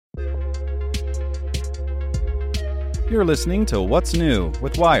You're listening to What's New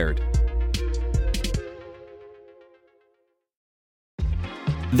with Wired.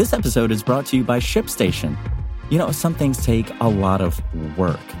 This episode is brought to you by ShipStation. You know, some things take a lot of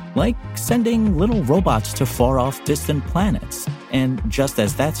work, like sending little robots to far-off distant planets. And just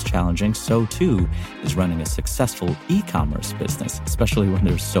as that's challenging, so too is running a successful e-commerce business, especially when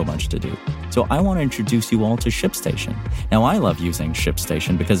there's so much to do. So I want to introduce you all to ShipStation. Now, I love using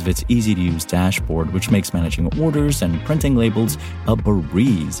ShipStation because of its easy-to-use dashboard, which makes managing orders and printing labels a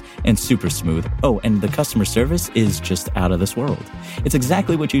breeze and super smooth. Oh, and the customer service is just out of this world. It's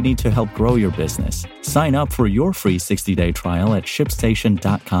exactly what you need to help grow your business. Sign up for your free 60-day trial at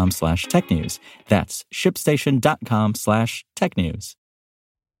shipstation.com/technews. That's shipstation.com/technews.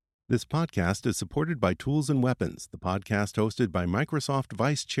 This podcast is supported by Tools and Weapons, the podcast hosted by Microsoft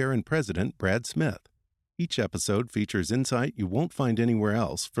Vice Chair and President Brad Smith. Each episode features insight you won't find anywhere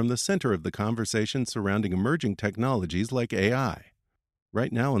else from the center of the conversation surrounding emerging technologies like AI.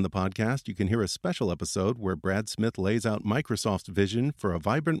 Right now on the podcast, you can hear a special episode where Brad Smith lays out Microsoft's vision for a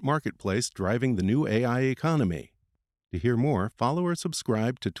vibrant marketplace driving the new AI economy. To hear more, follow or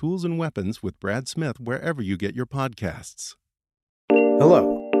subscribe to Tools and Weapons with Brad Smith wherever you get your podcasts.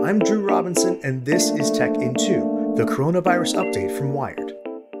 Hello, I'm Drew Robinson, and this is Tech in 2, the coronavirus update from Wired.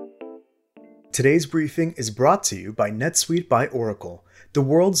 Today's briefing is brought to you by NetSuite by Oracle, the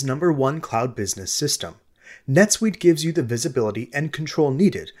world's #1 cloud business system. NetSuite gives you the visibility and control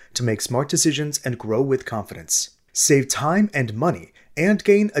needed to make smart decisions and grow with confidence. Save time and money, and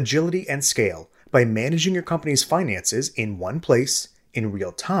gain agility and scale by managing your company's finances in one place, in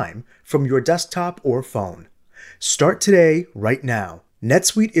real time, from your desktop or phone. Start today, right now.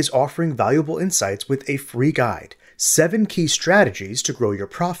 NetSuite is offering valuable insights with a free guide, 7 key strategies to grow your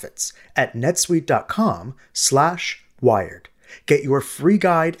profits, at netsuite.com/wired. Get your free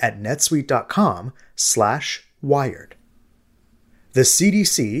guide at netsuite.com/wired. The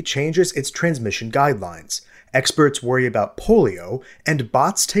CDC changes its transmission guidelines. Experts worry about polio, and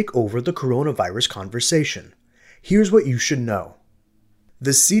bots take over the coronavirus conversation. Here's what you should know.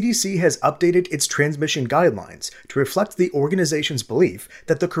 The CDC has updated its transmission guidelines to reflect the organization's belief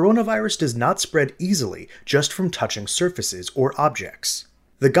that the coronavirus does not spread easily just from touching surfaces or objects.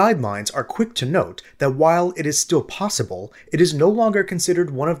 The guidelines are quick to note that while it is still possible, it is no longer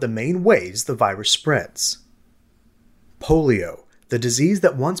considered one of the main ways the virus spreads. Polio, the disease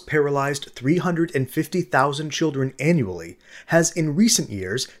that once paralyzed 350,000 children annually, has in recent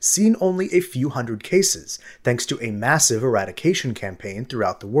years seen only a few hundred cases, thanks to a massive eradication campaign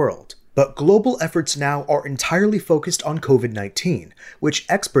throughout the world. But global efforts now are entirely focused on COVID-19, which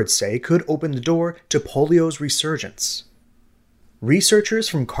experts say could open the door to polio's resurgence. Researchers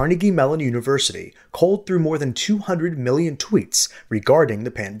from Carnegie Mellon University culled through more than 200 million tweets regarding the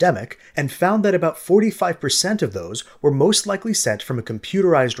pandemic and found that about 45% of those were most likely sent from a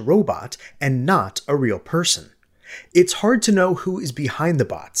computerized robot and not a real person. It's hard to know who is behind the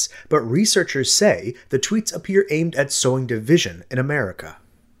bots, but researchers say the tweets appear aimed at sowing division in America.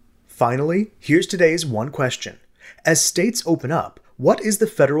 Finally, here's today's one question. As states open up, what is the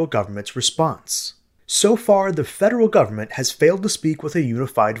federal government's response? So far, the federal government has failed to speak with a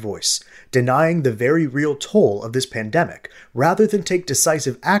unified voice, denying the very real toll of this pandemic rather than take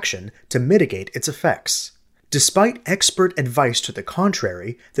decisive action to mitigate its effects. Despite expert advice to the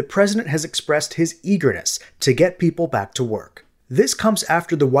contrary, the president has expressed his eagerness to get people back to work. This comes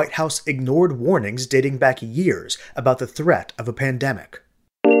after the White House ignored warnings dating back years about the threat of a pandemic.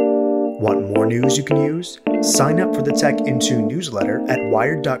 Want more news you can use? Sign up for the Tech Into newsletter at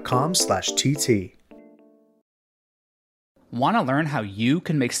wired.com/TT. Want to learn how you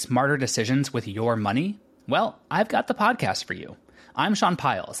can make smarter decisions with your money? Well, I've got the podcast for you. I'm Sean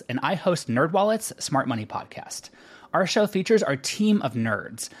Piles, and I host NerdWallet's Smart Money Podcast. Our show features our team of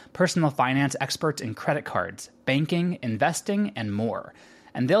nerds, personal finance experts in credit cards, banking, investing, and more.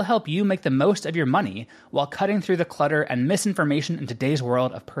 And they'll help you make the most of your money while cutting through the clutter and misinformation in today's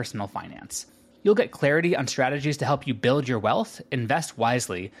world of personal finance. You'll get clarity on strategies to help you build your wealth, invest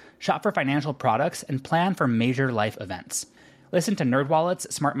wisely, shop for financial products, and plan for major life events. Listen to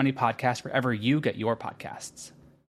NerdWallet's Smart Money Podcast wherever you get your podcasts.